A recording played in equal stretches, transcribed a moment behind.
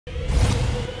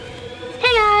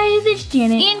guys, it's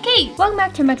Janet and Kate. Welcome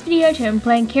back to our next video. Today I'm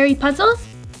playing Carry Puzzles.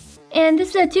 And this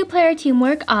is a 2-player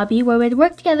teamwork obby where we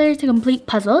work together to complete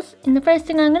puzzles. And the first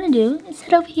thing I'm going to do is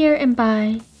head over here and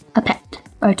buy a pet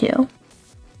or two.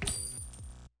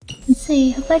 Let's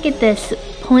see, if I get this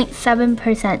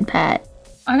 0.7% pet.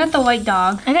 I got the white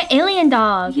dog. I got alien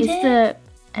dog. You it's did? the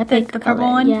epic the purple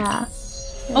color. one? Yeah.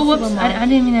 Oh, whoops. I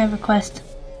didn't mean to request.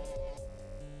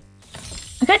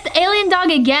 I got the alien dog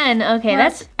again. Okay,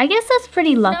 I guess that's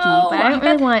pretty lucky, No, but I don't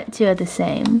really want two of the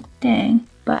same. Dang.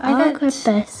 But I'll equip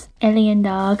this alien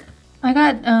dog. I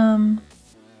got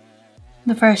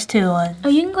the first two ones. Oh,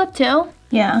 you can go up too?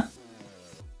 Yeah.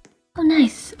 Oh,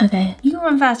 nice. Okay. You can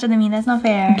run faster than me. That's not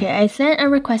fair. Okay, I sent a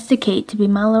request to Kate to be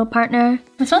my little partner.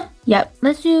 This one? Yep.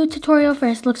 Let's do tutorial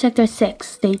first. Looks like there's 6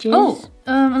 stages. Oh,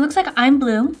 it looks like I'm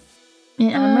blue.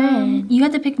 And I'm red. You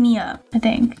have to pick me up, I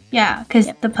think. Yeah, because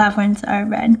the platforms are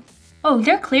red. Oh,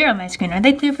 they're clear on my screen. Are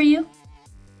they clear for you?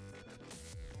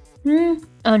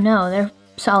 Oh no, they're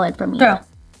solid for me. Throw.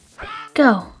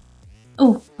 Go.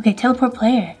 Oh, okay, teleport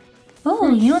player. Oh,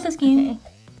 nice. You know what this game? Okay.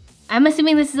 I'm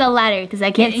assuming this is a ladder because I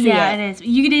can't see it. Yeah, it is.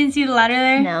 You didn't see the ladder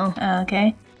there? No. Oh,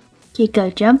 okay. Okay, go.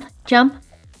 Jump, jump,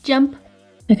 jump.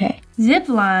 Okay. Zip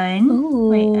line. Ooh.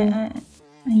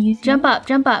 Wait, jump up,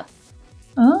 jump up.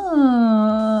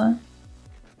 Oh.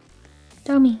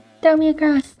 Throw me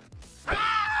across.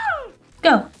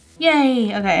 Go.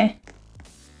 Yay. Okay.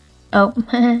 Oh.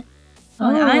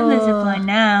 I'm the zip line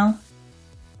now.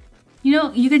 You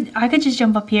know, I could just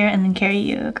jump up here and then carry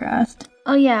you across.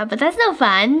 Oh yeah, but that's no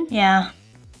fun. Yeah.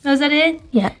 Oh, is that it?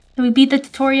 Yeah. Did we beat the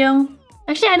tutorial?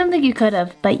 Actually, I don't think you could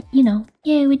have, but you know,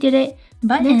 yay, we did it.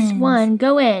 Buttons. Next one,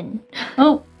 go in.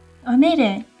 Oh, I made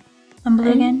it. I'm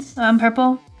blue again. Oh, I'm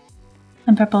purple.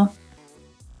 I'm purple.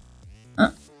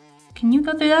 Can you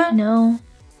go through that? No.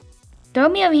 Throw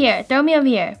me over here. Throw me over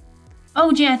here.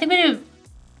 Oh, Jan, I think we need to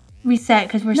reset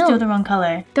because we're still the wrong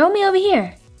color. Throw me over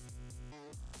here.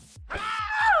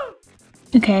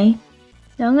 Okay.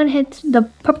 Now I'm gonna hit the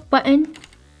purple button.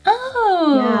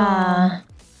 Oh. Yeah.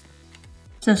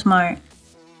 So smart.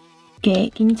 Okay,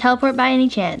 can you teleport by any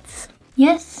chance?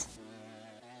 Yes.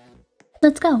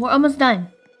 Let's go. We're almost done.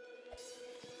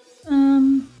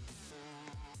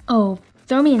 Oh,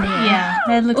 throw me in here. Yeah,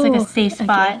 that looks like a safe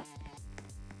spot. Okay.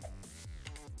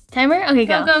 Timer? Okay,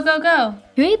 go. Go.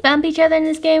 Can we bump each other in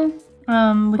this game?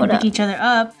 We can pick each other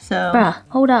up, so... Bruh,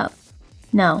 hold up.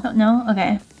 No. Oh, no?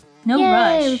 Okay. No Yay,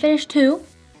 rush. we finished 2.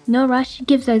 No rush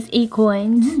gives us 8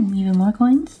 coins. Even more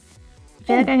coins? I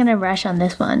feel like I'm gonna rush on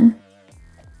this one.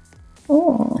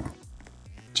 Oh.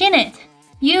 Janet,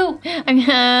 you... I'm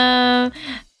gonna...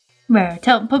 Where?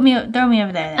 Throw me over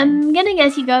there then. I'm gonna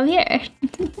guess you go over here.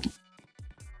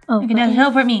 Oh, okay, now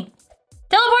teleport me.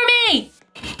 Teleport me!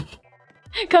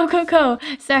 Go.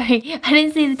 Sorry, I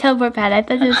didn't see the teleport pad. I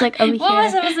thought it was like over here. What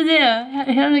was I supposed to do?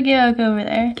 How do I go over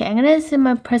there? Okay, I'm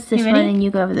gonna press this one and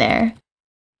you go over there.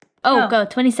 Oh, go.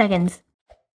 20 seconds.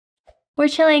 We're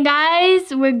chilling,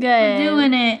 guys. We're good. We're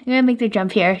doing it. I'm gonna make the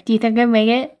jump here. Do you think I can make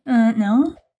it?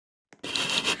 No.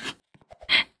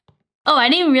 Oh, I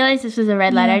didn't even realize this was a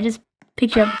red ladder. I just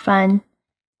picked you up for fun.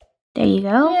 There you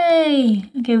go. Yay!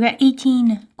 Okay, we got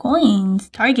 18 coins.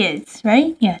 Targets,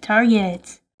 right? Yeah,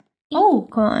 targets. Oh,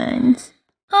 coins.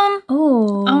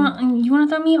 Oh. You want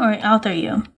to throw me or I'll throw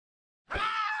you? Oh,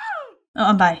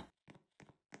 I'm by.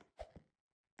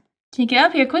 Take it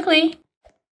up here quickly.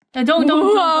 No, don't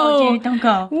go, Jay. Don't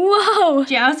go. Whoa!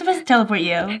 Jay, I was supposed to teleport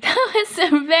you. That was a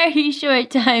very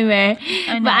short timer.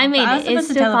 I know, but I made it. It's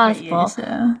still possible. You,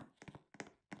 so.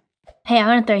 Hey, I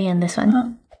want to throw you in this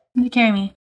one. You carry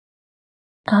me.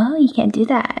 Oh, you can't do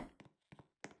that.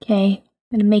 Okay,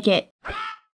 I'm gonna make it.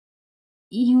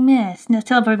 You missed. Now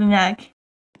teleport me back.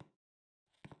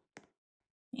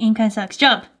 Aim kind of sucks.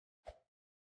 Jump!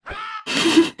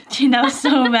 Gee, that was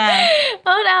so bad.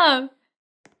 Hold up.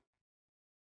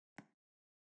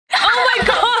 Oh my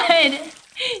god!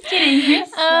 Kidding, you're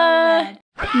so bad.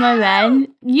 My bad.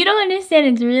 You don't understand.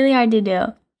 It's really hard to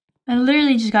do. I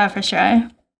literally just got it first try.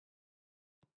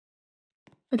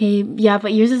 Okay, yeah,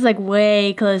 but yours is like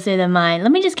way closer than mine.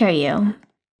 Let me just carry you.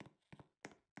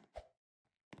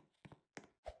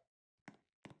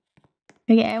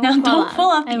 Okay, I now don't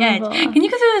fall off the edge. Can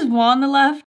you go through this wall on the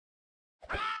left?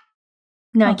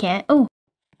 No, I can't. Oh,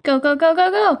 go.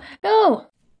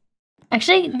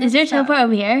 Actually, is there a teleport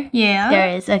over here? Yeah.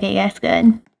 There is. Okay, that's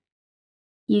good.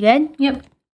 You good? Yep.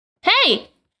 Hey!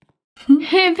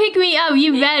 Pick me up.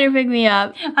 You better pick me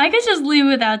up. I could just leave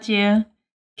without you.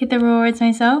 Get the rewards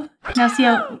myself. Now see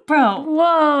how... Bro.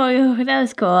 Whoa, that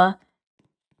was cool.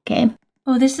 Okay.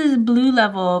 Oh, this is blue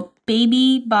level.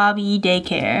 Baby Bobby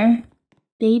Daycare.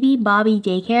 Baby Bobby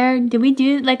Daycare. Did we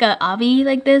do like a obby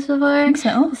like this before? I think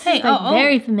so. This Hey, is, like,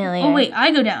 very familiar. Oh wait,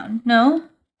 I go down. No,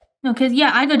 because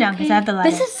I go down because I have the ladder.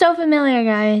 This is so familiar,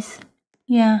 guys.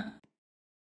 Yeah.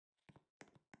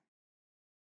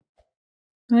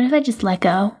 What if I just let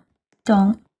go?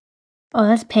 Don't. Oh,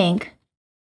 that's pink.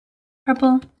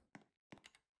 Purple.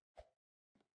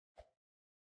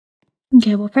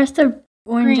 Okay, we'll press the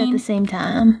orange at Green. the same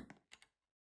time.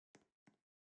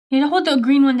 You need to hold the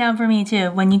green one down for me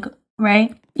too when you go,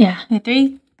 right? Yeah. Okay,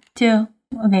 3, 2,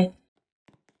 okay.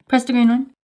 Press the green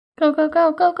one. Go, go,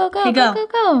 go, go, go, go, Okay, go, go.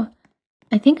 go, go.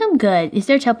 I think I'm good. Is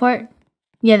there a teleport?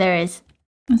 Yeah, there is.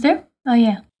 Is there? Oh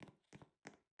yeah.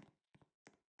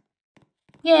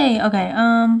 Yay, okay,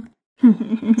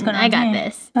 what's going on I got here?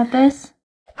 this. Got this?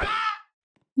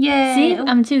 Yay! See?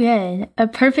 I'm too good. A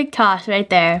perfect toss right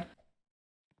there.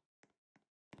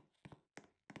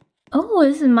 Oh,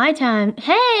 this is my time.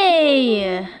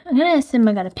 Hey! I'm gonna assume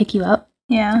I gotta pick you up.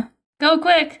 Yeah. Go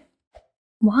quick!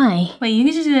 Why? Wait, you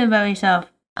can just do it by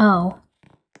yourself. Oh.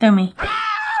 Throw me.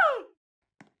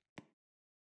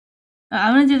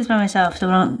 I'm gonna do this by myself so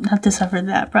I don't have to suffer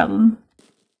that problem.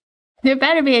 There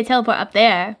better be a teleport up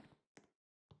there.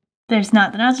 There's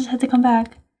not, then I'll just have to come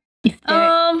back.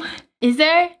 Is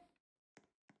there?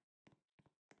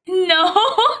 No!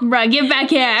 Bruh, get back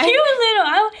here. You little,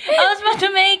 I was about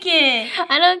to make it.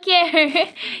 I don't care.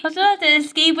 I was about to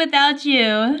escape without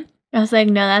you. I was like,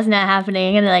 no, that's not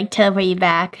happening. I'm gonna like teleport you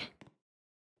back.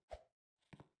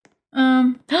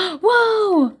 Whoa!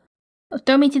 Oh,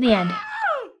 throw me to the end.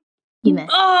 You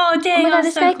missed. Oh, dang, Oh my god, I was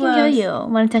this so guy close. can kill you.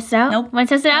 Wanna test it out? Nope. Wanna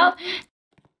test it out?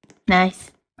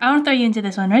 Nice. I want to throw you into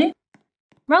this one. Ready?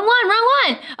 Wrong one, wrong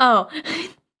one! Oh. Oh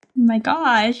my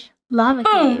gosh. Lava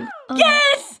Boom. cave. Oh,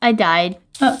 Yes! I died.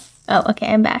 Oh. Oh, okay,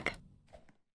 I'm back.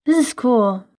 This is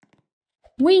cool.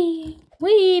 Wee!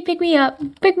 Pick me up.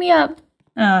 Pick me up.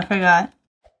 Oh, I forgot.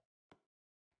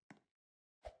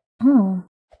 Oh.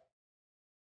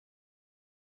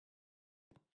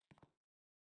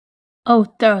 Oh,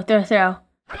 throw.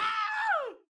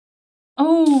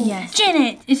 Oh, Yes.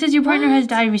 Janet! It says your partner has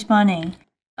died respawning.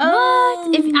 Oh.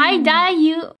 What? If I die,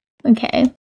 you...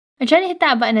 Okay. I try to hit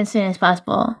that button as soon as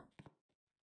possible.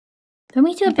 Throw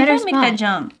me to a better I spot. make that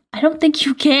jump. I don't think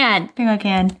you can. I think I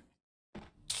can.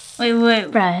 Wait.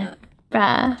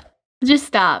 Bruh. Just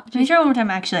stop. Let me try one more time,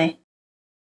 actually.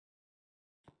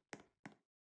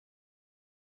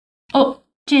 Oh,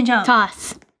 Jan, jump.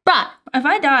 Toss. Bruh. If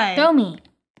I die... Throw me.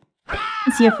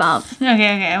 It's your fault.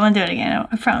 Okay, I won't do it again.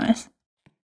 I promise.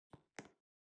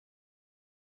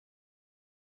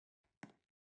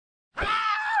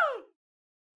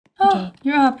 Oh, Okay.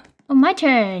 you're up. Oh, my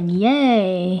turn.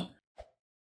 Yay.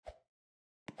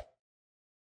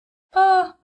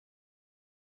 Oh.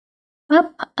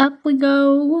 Up we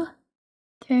go.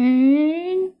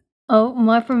 Turn. Oh,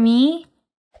 more for me?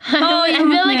 Oh, I you feel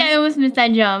almost like I missed. almost missed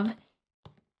that jump.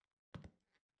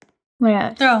 Where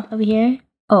else? Throw. Over here?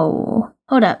 Oh,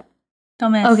 hold up.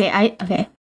 Don't miss. Okay.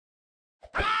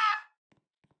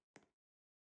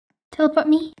 Teleport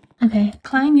me? Okay.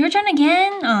 Climb your turn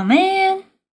again? Oh, man.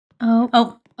 Oh.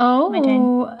 Oh. My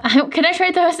turn. Can I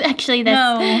try those? Actually,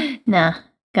 that's... No. Nah.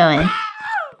 Go in.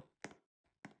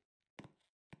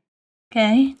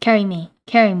 Okay. Carry me.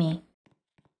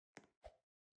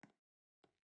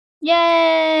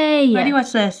 Yay! Ready?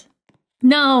 Watch this.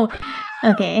 No.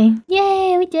 Okay.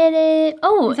 Yay, we did it.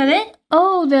 Oh. Is that it?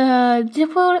 Oh, the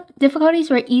difficulties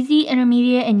were easy,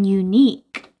 intermediate, and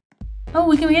unique. Oh,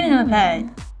 we can get another pet.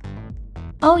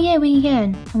 Oh yeah, we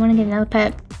can. I want to get another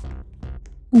pet.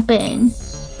 Open.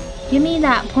 Give me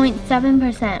that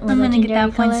 0.7%. I'm gonna get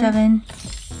that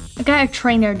 0.7. I got a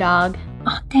trainer dog.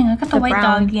 Oh, dang, I got the white brown.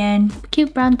 dog again.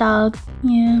 Cute brown dog.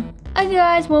 Yeah. Okay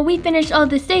guys, well we finished all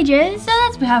the stages. So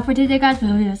that's we have for today, guys. We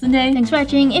hope you have a good day. Thanks for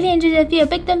watching. If you enjoyed this video,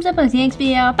 big thumbs up and see you next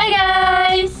video. Bye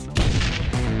guys!